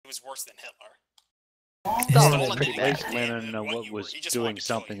was worse than Hitler. Stalin didn't bad. give a damn Lenin what you were, was he just doing wanted to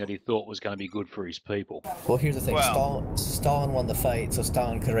kill something you. that he thought was going to be good for his people. Well, here's the thing. Well- Stalin won the fight, so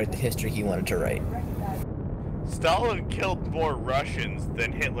Stalin could write the history he wanted to write. Stalin killed more Russians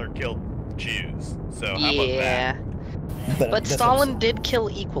than Hitler killed Jews. So how about Yeah, that? but that's Stalin did kill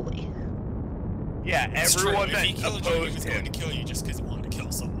equally. Yeah, It's everyone true. If he that killed you, he opposed was him. going to kill you just because he wanted to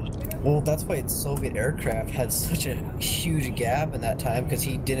kill someone. Well, that's why Soviet aircraft had such a huge gap in that time, because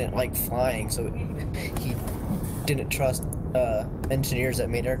he didn't like flying, so he didn't trust engineers that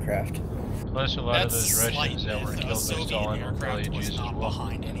made aircraft. Plus, a lot of That's those a slight Russians that were myth. killed by Soviet Stalin were aircraft probably was Jews as not well.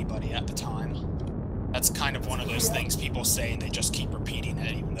 behind anybody at the time. That's kind of one of those things people say and they just keep repeating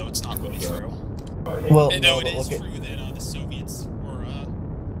it, even though it's not really true. Well, And no, though it but is true that the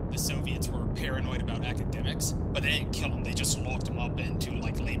Soviets were paranoid about academics, but they didn't kill them. They just locked them up into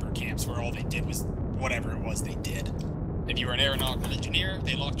like labor camps where all they did was whatever it was they did. If you were an aeronautical engineer,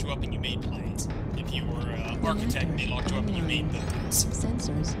 they locked you up and you made planes. If you were an architect, they locked you up and you made buildings.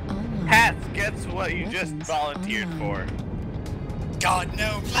 Sensors online. Hats, guess what you just volunteered for? God,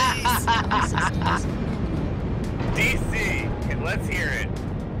 no, please! DC, let's hear it.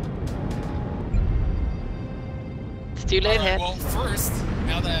 It's too late, Alright, Head. well, first,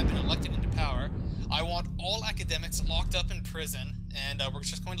 now that I've been elected into power, I want all academics locked up in prison, and we're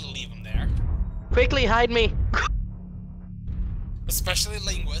just going to leave them there. Quickly, hide me. Especially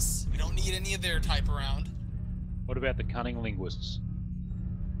linguists. We don't need any of their type around. What about the cunning linguists?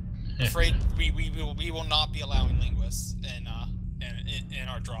 I'm afraid we will not be allowing linguists in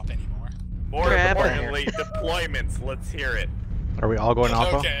our drop anymore. More Grab importantly, deployments. Let's hear it. Are we all going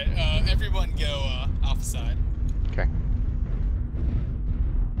alpha? Okay, everyone go alpha side. Okay.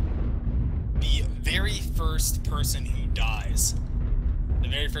 The very first person who dies,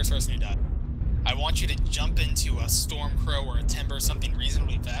 I want you to jump into a Stormcrow or a Timber, something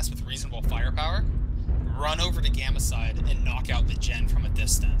reasonably fast with reasonable firepower, run over to Gamma side and knock out the gen from a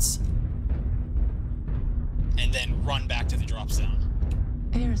distance. And then run back to the drop zone.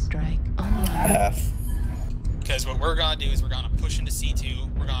 Airstrike online. Because what we're going to do is we're going to push into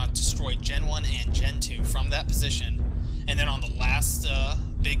C2, we're going to destroy Gen 1 and Gen 2 from that position, and then on the last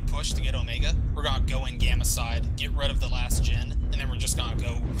big push to get Omega, we're going to go in Gamma side, get rid of the last Gen, and then we're just going to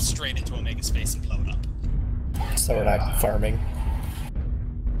go straight into Omega space and blow it up. So we're not farming.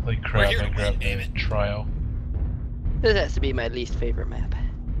 Like crap, here to I win, grabbed damn the it. trial. This has to be my least favorite map.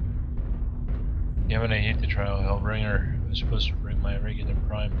 Yeah, when I hate the trial Hellbringer, I was supposed to bring my regular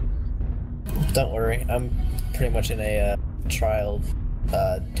prime. Don't worry, I'm pretty much in a trial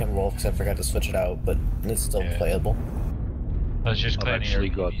Timberwolf because I forgot to switch it out, but it's still playable. I was just I've cleaning actually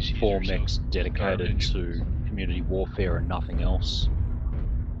our got PVCs 4 or so. mechs dedicated Garbage. to community warfare and nothing else.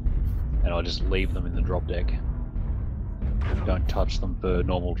 And I just leave them in the drop deck. Don't touch them for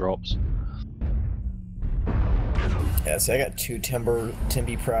normal drops. Yeah, so I got 2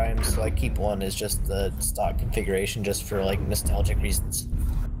 Timby primes, so I keep one as just the stock configuration just for like nostalgic reasons.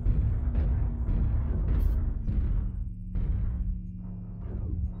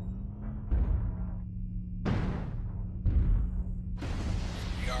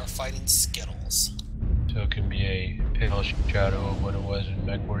 We are fighting Skittles. So it can be a pale shadow of what it was in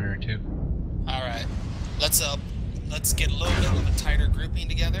MechWarrior 2. Alright, let's get a little bit of a tighter grouping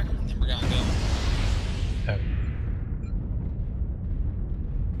together, and then we're going to go.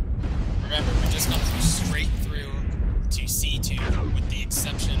 Remember, we're just going to go straight through to C2, with the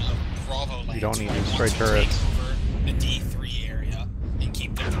exception of Bravo Land. You don't need who I any want straight to turrets. take over the D3 area and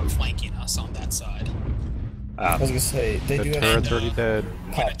keep them from flanking us on that side. I was gonna say, they The do have turret's already dead.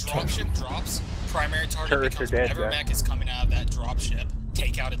 When a pop dropship drops, primary target Turrets becomes are dead, whatever Jack. mech is coming out of that dropship.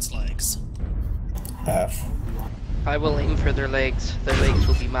 Take out its legs. half. I will aim for their legs. Their legs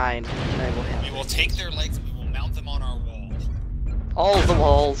will be mine, and I will hit. We will take their legs and we will mount them on our wall. All the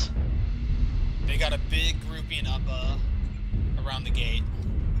walls. They got a big grouping up around the gate.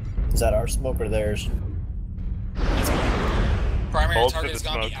 Is that our smoke or theirs? That's primary Hold for target the is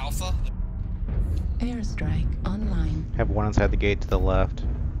gonna be smoke. Alpha. Airstrike online. Have one inside the gate to the left.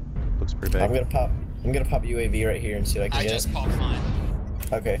 Looks pretty big. I'm gonna pop UAV right here and see what I can I get. just popped mine.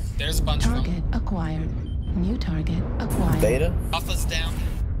 Okay. There's a bunch of Target them. acquired. New target acquired. Beta? Alpha's down.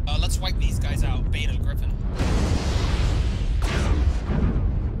 Let's wipe these guys out. Beta, Griffin.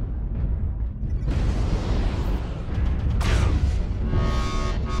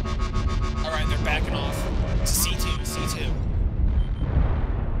 Alright, they're backing off to C2.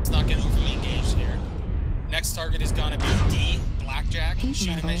 Let's not get overly engaged here. Next target is gonna be D, Blackjack. Heat Shoot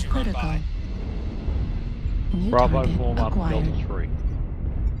him level as you run critical. by. New Bravo target form up acquired. Delta 3.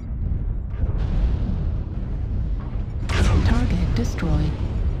 Target destroyed.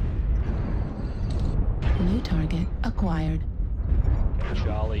 New target acquired.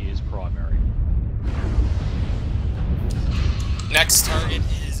 Charlie is primary. Next target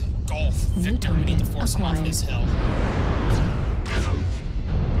is Golf. New Victor, we need to target force him off acquired. this hill.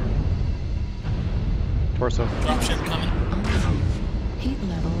 Torso. Dropship coming. Online. Heat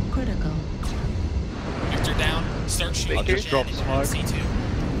level critical. Victor down. Start shooting. I'll just drop Jen smoke. and C2.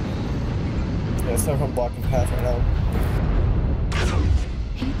 Yeah, it's not from blocking path right now.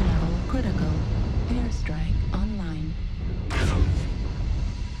 Heat level critical. Airstrike online.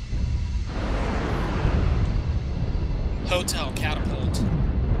 Hotel catapult.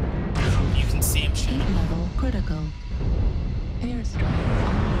 You can see him Heat shooting. level critical. Airstrike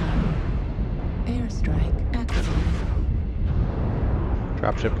online. Airstrike activated.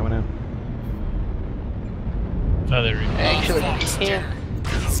 Dropship coming in. Oh, there we go. Actually, Fox, he can't.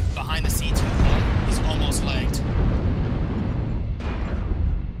 He's behind the C2 wall. He's almost legged.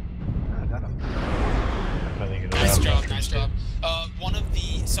 I think it'll Nice happen job, after nice this. job.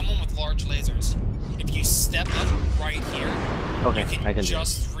 Someone with large lasers. If you step up right here, Okay, you can, I can do it.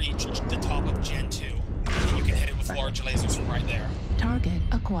 just reach the top of Gen 2. And you can hit it with large lasers from right there. Target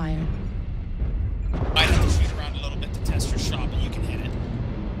acquired. Might have to shoot around a little bit to test your shot, but you can hit it.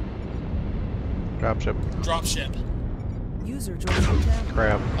 Dropship. Dropship. User joined your channel.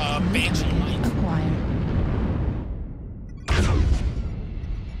 Crab. New Banshee target might. acquired.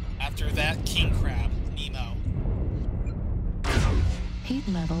 After that, King Crab. Nemo. Heat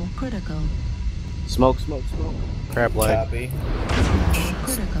level critical. Smoke, smoke, smoke. Crab leg. Copy. Heat level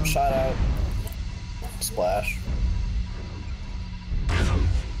critical. Shot out. Splash.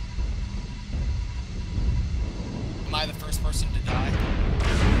 Am I the first person to die?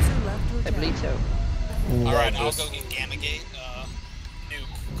 User left your I channel. believe so. Alright, I'll Just- go get Gamma Gate.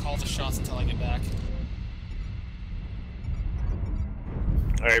 Nuke. Call the shots until I get back.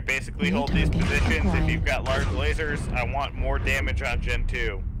 Alright, basically New hold these target positions. If acquired. you've got large lasers, I want more damage on Gen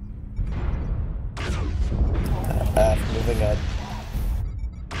 2. Moving up.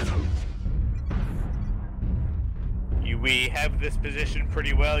 We have this position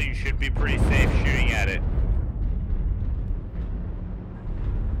pretty well. You should be pretty safe shooting at it.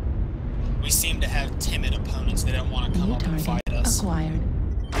 We seem to have timid opponents. They don't want to come New up and target fight us. acquired.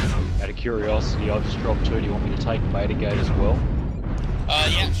 Out of curiosity, I've just dropped 2. Do you want me to take Beta Gate as well?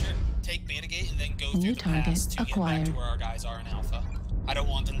 Yeah, sure. Take Beta Gate and then go New through the target pass to get back acquired. to where our guys are in Alpha. I don't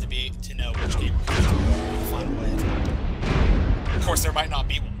want them to know which gate we're going through. We'll find a way. Of course, there might not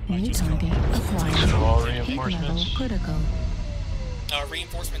be one. We might New just go target on. acquired. So all Heat level reinforcements. critical.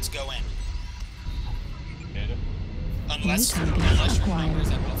 Reinforcements go in. Data. Unless New your target acquired. numbers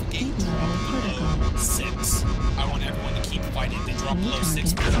at Alpha Gate Heat drop level below critical. 6. I want everyone to keep fighting. If they drop New below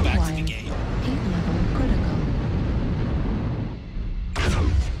 6, target pull back to the acquired. gate. Heat level critical.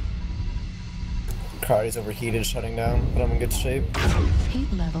 Cardi's overheated, shutting down, but I'm in good shape. Heat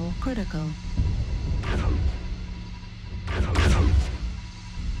level critical.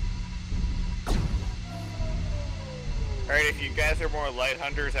 Alright, if you guys are more light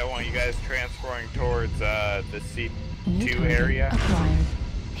hunters, I want you guys transferring towards the New C2 target area. acquired.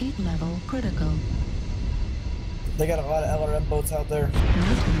 Heat level critical. They got a lot of LRM boats out there. New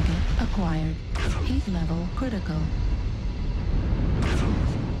target acquired. Heat level critical.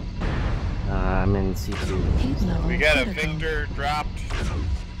 I'm in C2. Heat level We got a critical. Victor dropped.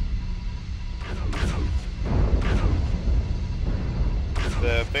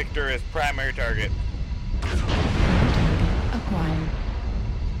 The Victor is primary target. New target acquired.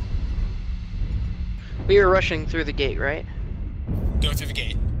 We were rushing through the gate, right? Go through the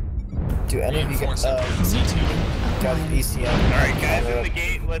gate. Do any of you guys, Reinforce it. C2. guys Acquired. ECM? Alright, guys in the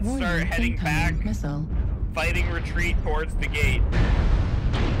gate, let's Warning, start heading incoming back. Missile. Fighting retreat towards the gate.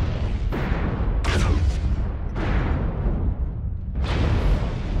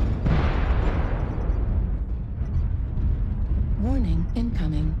 Warning,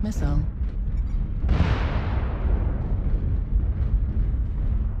 incoming missile.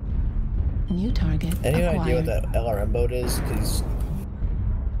 New target Any acquired. idea what that LRM boat is? Because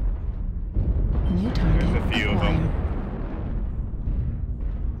New target There's a few of acquired. them.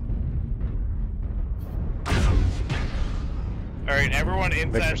 Alright, everyone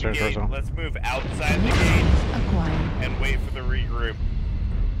inside Victor the says gate, so. let's move outside the New gate target acquired. and wait for the regroup.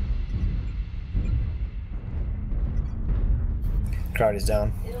 Cardi's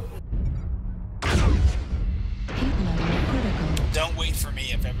down. Heat level critical. Don't wait for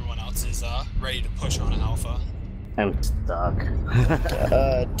me if everyone else is ready to push on Alpha. I'm stuck.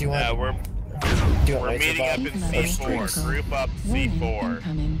 Do you want? We're do you want we're laser meeting up bomb? in Heat level C4. critical. Group up Warning, C4.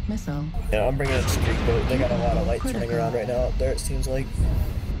 incoming missile. Yeah, I'm bringing in a streak boat. They got a lot of lights running Critical. around right now out there. It seems like.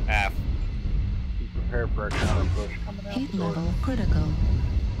 Ah, prepare for a counter push coming out. Heat level critical.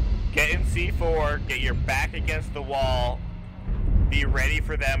 Get in C4, get your back against the wall, be ready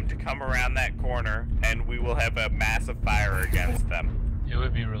for them to come around that corner, and we will have a massive fire against them. It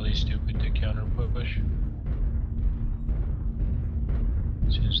would be really stupid to counter push.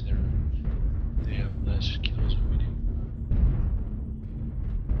 Since they have less kills than we do.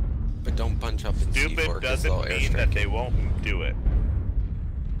 But don't bunch up in C4 Stupid 'cause doesn't they'll mean airstrike that they you. won't do it.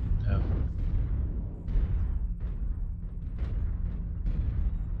 No.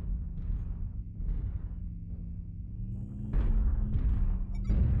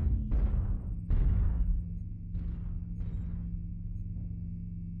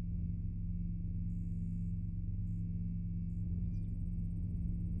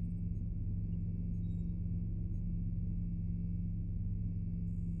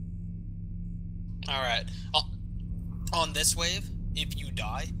 Alright. On this wave, if you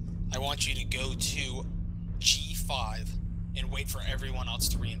die, I want you to go to G5 and wait for everyone else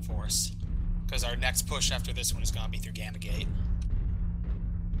to reinforce. Because our next push after this one is going to be through Gamma Gate.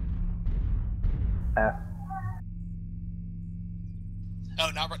 F.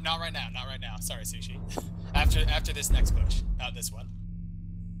 Oh, not right now. Not right now. Sorry, Sushi. after this next push, not this one.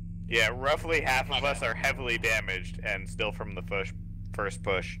 Yeah, roughly half of us are heavily damaged and still from the first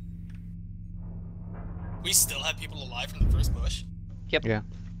push. We still have people alive from the first push? Yep. Yeah.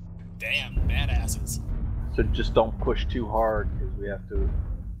 Damn, badasses. So just don't push too hard because we have to,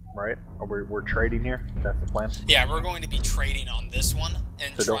 right? Or we're trading here. That's the plan. Yeah, we're going to be trading on this one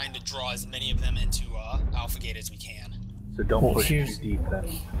and So trying to draw as many of them into Alpha Gate as we can. So don't Well, push too here's- deep then.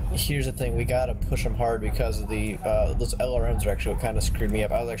 Here's the thing, we gotta push them hard because of the those LRMs are actually what kind of screwed me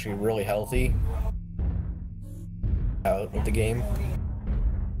up. I was actually really healthy out of the game.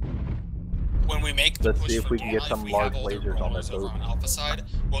 When we make the Let's push see if for we can get Gamma, some if we large have all their lasers on rollers that over boat. on Alpha side,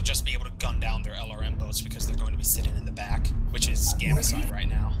 we'll just be able to gun down their LRM boats because they're going to be sitting in the back, which is Gamma side right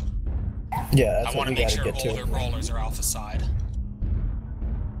now. Yeah, that's I what want to we make gotta sure get all their to. rollers are Alpha side.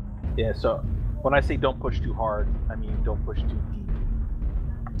 Yeah. So when I say don't push too hard, I mean don't push too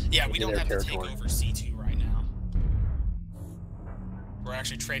deep. Yeah, we into don't their have to take territory. over C2 right now. We're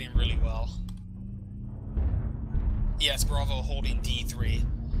actually trading really well. Yes, Bravo holding D3.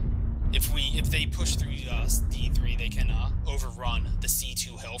 If they push through D3, they can overrun the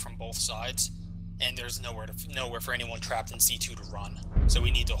C2 hill from both sides, and there's nowhere for anyone trapped in C2 to run. So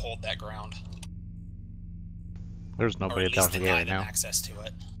we need to hold that ground, There's or nobody at at least Alpha deny Gate them now. access to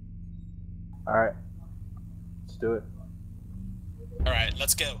it. All right. Let's do it. All right,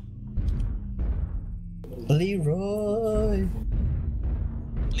 let's go. Leroy!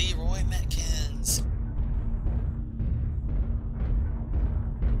 Leroy Metkins.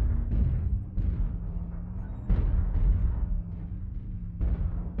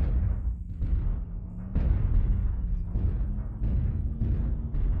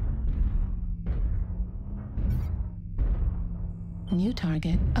 New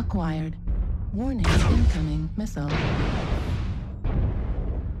target acquired. Warning, incoming missile.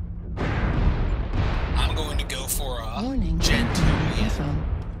 I'm going to go for Warning, Gen 2. incoming missile.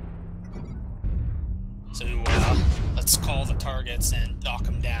 So let's call the targets and knock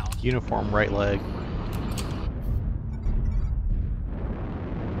them down. Uniform right leg.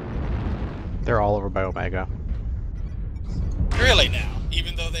 They're all over by Omega. Really now,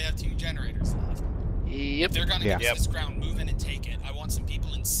 even though they have 2 generators left. Yep. If they're gonna get to this ground, move in and take it. I want some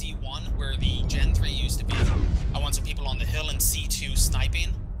people in C1 where the Gen 3 used to be. I want some people on the hill in C2 sniping.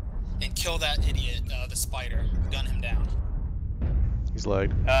 And kill that idiot, the spider. Gun him down. He's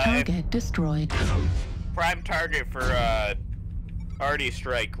lagged. Target destroyed. Prime target for Artie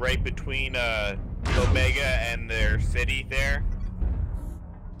strike right between Omega and their city there.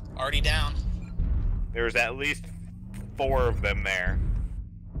 Already down. There's at least 4 of them there.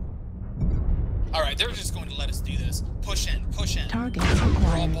 Alright, they're just going to let us do this. Push in, push in. Target We're all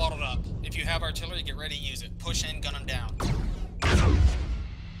acquired. bottled up. If you have artillery, get ready to use it. Push in, gun them down.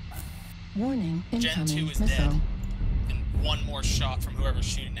 Warning, Gen 2 incoming is missile. dead. And 1 more shot from whoever's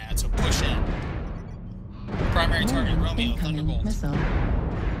shooting at, so push in. Primary target, Warning, Romeo, incoming Thunderbolt. missile.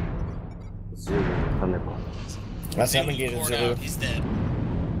 Zulu, Thunderbolt. That's Zulu navigated poured Zulu. out, he's dead.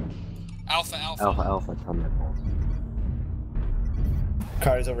 Alpha, Alpha. Alpha, Alpha, Thunderbolt.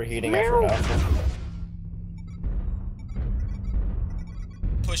 Card is overheating after Alpha.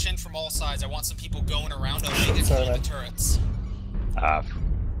 Push in from all sides. I want some people going around Omega, Sorry, killing the man. turrets.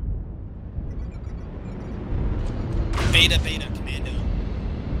 Beta, Beta, Commando.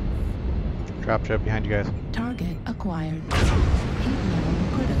 Dropship behind you guys. Target acquired. Heat level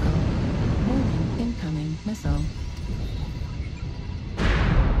critical. Warning, incoming missile.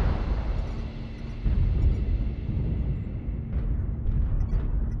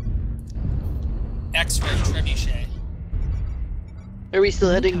 X-ray trebuchet. Are we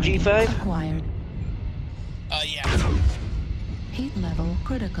still heading G5? Acquired. Yeah. Heat level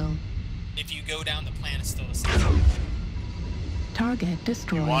critical. If you go down, the plan is still the same. Target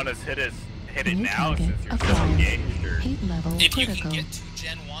destroyed. You want us hit it New now target since you're still acquired. engaged, or? Heat level If critical. you can get to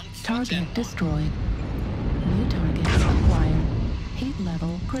Gen 1, kill Target Gen 1. destroyed. New target acquired. Heat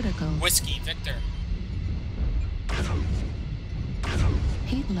level critical. Whiskey, Victor.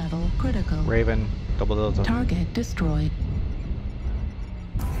 Heat level critical. Raven, double Delta. Target destroyed.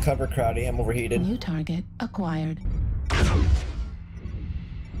 Cover Crowdy, I'm overheated. New target acquired.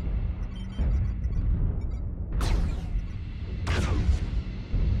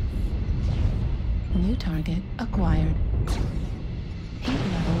 New target acquired. Heat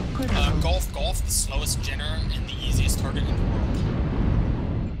level critical. Golf, the slowest generator and the easiest target in the world.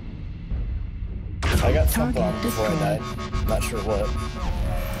 I got something on before I died. Not sure what.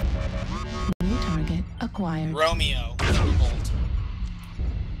 New target acquired. Romeo, Thunderbolt.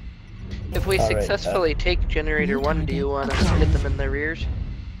 If we All right, successfully take generator New 1, do you target want us to hit acquired. them in the rears?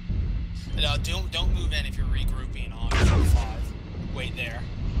 Don't move in if you're regrouping on 5. Wait there.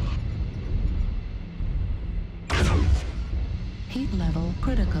 Heat level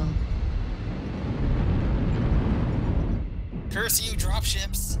critical. Curse you,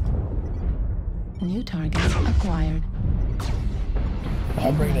 dropships. New target acquired.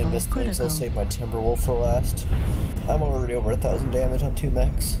 I'm bringing in level this thing, so critical. I'll save my Timberwolf for last. I'm already over 1,000 damage on 2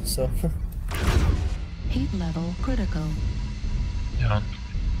 mechs, so. Heat level critical. Down.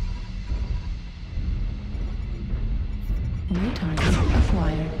 New target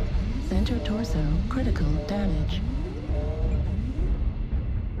acquired. Center torso critical damage.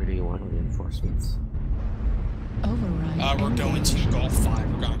 Where do you want reinforcements? Override. We're going engaged. to Golf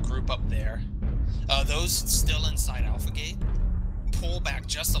 5. We're going to group up there. Those still inside Alpha Gate, pull back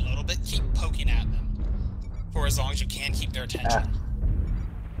just a little bit. Keep poking at them for as long as you can. Keep their attention.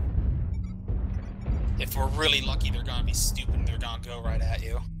 If we're really lucky, they're going to be stupid and they're going to go right at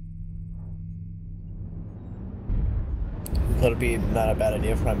you. That'd be not a bad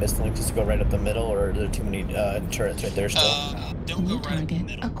idea for my missile link just to go right up the middle, or are there too many turrets right there still? Don't go New right up the target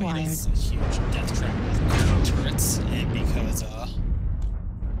middle. acquired. It's a huge death trap with turrets, and because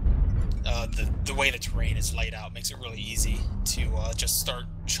the way the terrain is laid out makes it really easy to just start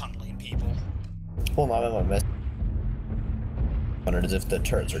chunneling people. Well, not on my missile. Wondered as if the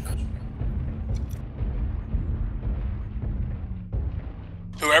turrets are.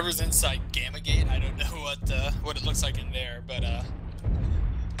 Whoever's inside Gamma Gate, I don't know what it looks like in there, but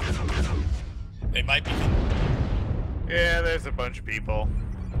they might be. Yeah, there's a bunch of people.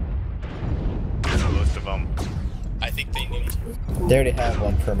 Most of them. I think they need. They already have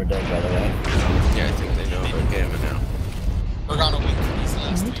one permadead, by the way. Yeah, I think they know about Gamma now. We're gonna wait for these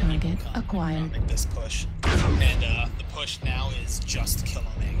last New 3 people target to come. acquired. Make this push, and the push now is just kill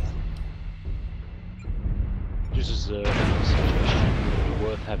Omega. Just as a suggestion, it would be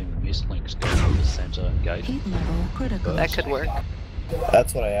worth having the mist links go to the center gate. Heat level critical. That could work.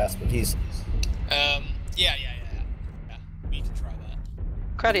 That's what I asked, but he's. Yeah. We can try that.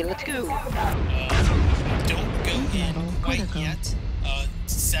 Crowdy, let's go. Don't go Heat in level quite critical. yet.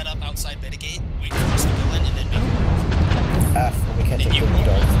 Set up outside Beta Gate. Wait for us to go in, and then make. Well, we can't And take you the won't.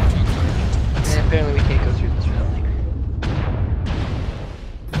 dark. And apparently we can't go through this route.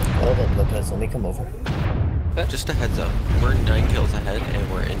 Well, the pistol, let me come over. Just a heads up, we're 9 kills ahead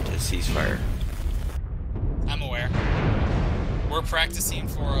and we're into ceasefire. I'm aware. We're practicing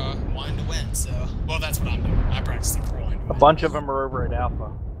for wanting to win, so well, that's what I'm doing. I'm practicing for wanting to A win. bunch of them are over at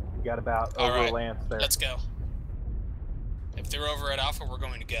Alpha. You got about All over right, Lance there. let's go. If they're over at Alpha, we're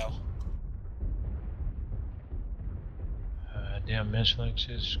going to go. Damn Mislinks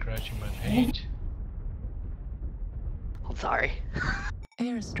is scratching my paint. I'm sorry.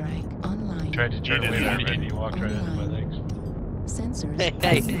 Airstrike online. Tried to turn away from it and you walked right into my legs. Sensors.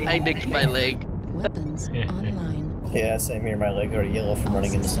 Hey, I nicked my leg. Weapons online. Yeah, same here. My leg already yellow from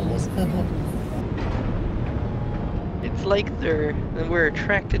running into someone. It's like we're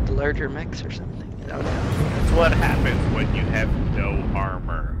attracted to larger mechs or something. I don't know. That's what happens when you have no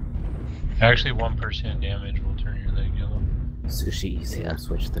armor. Actually, 1% damage will turn your leg yellow. Sushi easy. I'll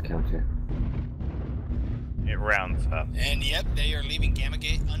switch the counter. It rounds up. And yep, they are leaving Gamma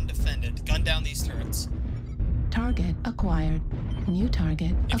Gate undefended. Gun down these turrets. Target acquired. New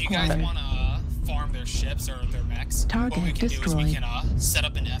target If you guys acquired. want to farm their ships or their mechs, Target what we can do is we destroyed. can set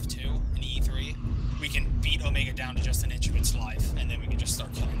up an F2, an E3. We can beat Omega down to just an inch of its life, and then we can just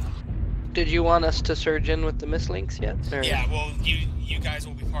start killing them. Did you want us to surge in with the mislinks yet? Or? Yeah, well, you guys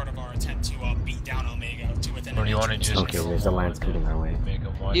will be part of our attempt to beat down Omega to within. Or do you want to just... Okay, there's a lance coming our way.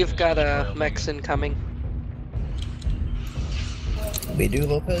 You've got a mechs incoming. We do,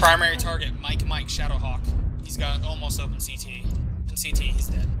 Lopez? Primary target, Mike, Shadowhawk. He's got almost open CT. In CT, he's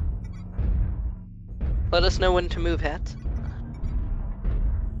dead. Let us know when to move, Hats.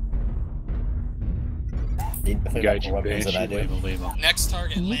 Engaging Banshee, Lima. Next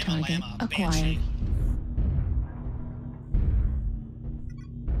target, New Lama, target Lama, acquired. Banshee.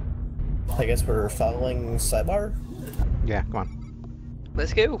 I guess we're following Cimarb? Yeah, come on.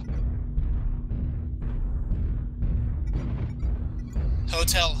 Let's go.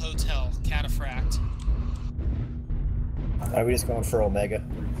 Hotel, Cataphract. Are we just going for Omega?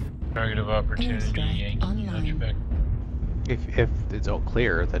 Target of opportunity, Airstrike Yankee, online. Hunchback. If it's all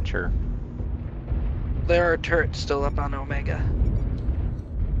clear, then sure. There are turrets still up on Omega.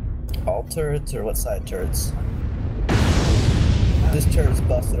 All turrets or what side turrets? This turret's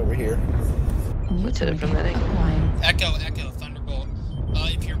busted over here. New Let's hit it target from that angle. acquired. Echo, Thunderbolt.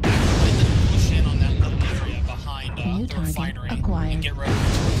 If you're back behind them, push in on that little area behind New the target refinery acquired. and get rid of the 2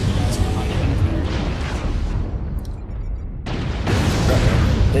 or 3 guys behind you.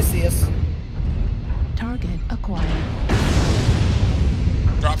 They see us. Target acquired.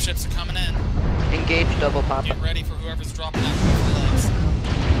 Dropships are coming in. Engage double pop. Get ready for whoever's dropping out with the legs.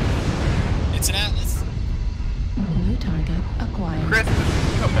 It's an Atlas. New target acquired. Chris, this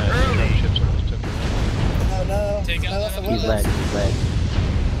is coming early. Dropships almost took it. Oh no. Take out No, that that's a He's weapon. led, he's led.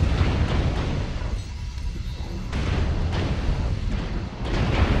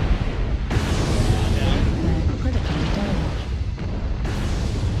 Flag critical damage.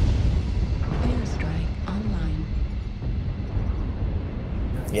 Airstrike online.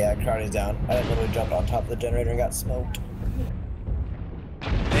 Yeah, Carney's down. I literally jumped on top of the generator and got smoked. They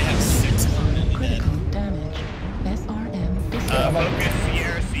have 6 permanently dead. Critical damage. SRM destroyed.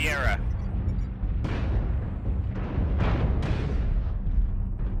 Focus Sierra.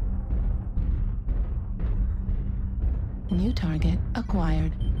 New target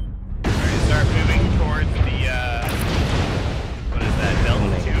acquired. Alright, start moving towards the, what is that,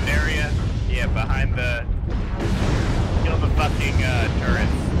 Delta 2 area? Yeah, behind the, kill the fucking,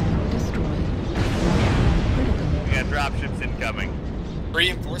 turrets. Flag destroyed. Critical. We got dropships incoming.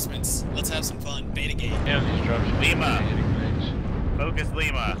 Reinforcements. Let's have some fun. Beta gate. Yeah, these dropships are Lima. hitting things. Focus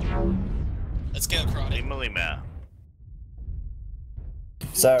Lima. Let's go, Crowdy. Lima.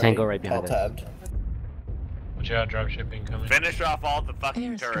 Sorry. Tango right behind all us. tabbed. Watch out, dropship incoming. Finish off all the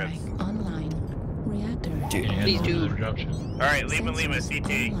fucking turrets. Airstrike online. Reactor. Dude. Yeah, Please do. another dropship. Alright, Lima, Sensors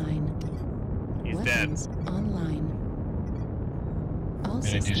CT. Online. He's dead. Weapons online. All I'm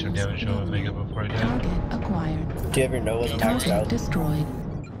gonna do some systems damage on Omega nominal. before I die. Target acquired. Do you have your Novas maxed Target out? destroyed.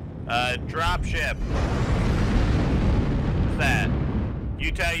 Dropship. What's that?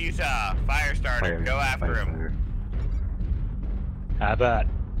 Utah. Fire starter. Go after him. How about?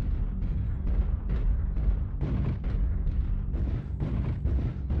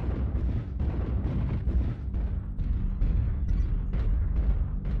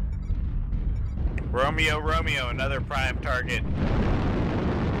 Romeo, another prime target.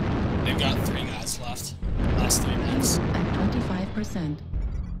 They've got 3 guys left. Last 3 minutes. At 25%.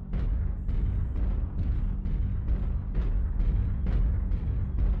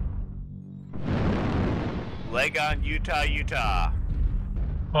 Leg on Utah.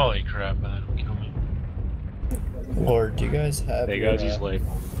 Holy crap, man, don't kill me. Lord, do you guys have There your, goes his leg.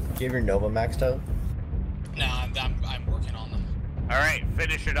 do you have your Nova maxed out? No, I'm working on them. Alright,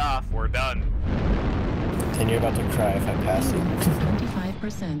 finish it off. We're done. And you're about to cry if I pass you.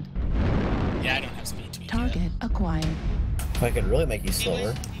 25%. Yeah, I don't have speed tweak Target acquired. If I could really make you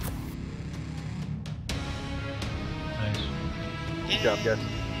slower. Nice. Good job, guys.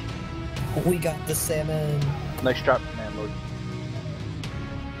 We got the salmon. Nice job, man, Lord.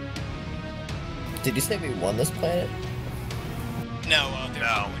 Did you say we won this planet? yet. No, they're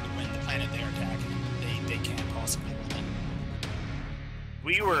not going to win the planet they're attacking. They can't possibly win it.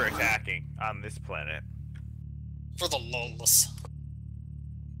 We were attacking on this planet. For the lulz.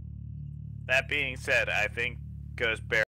 That being said, I think goes bear.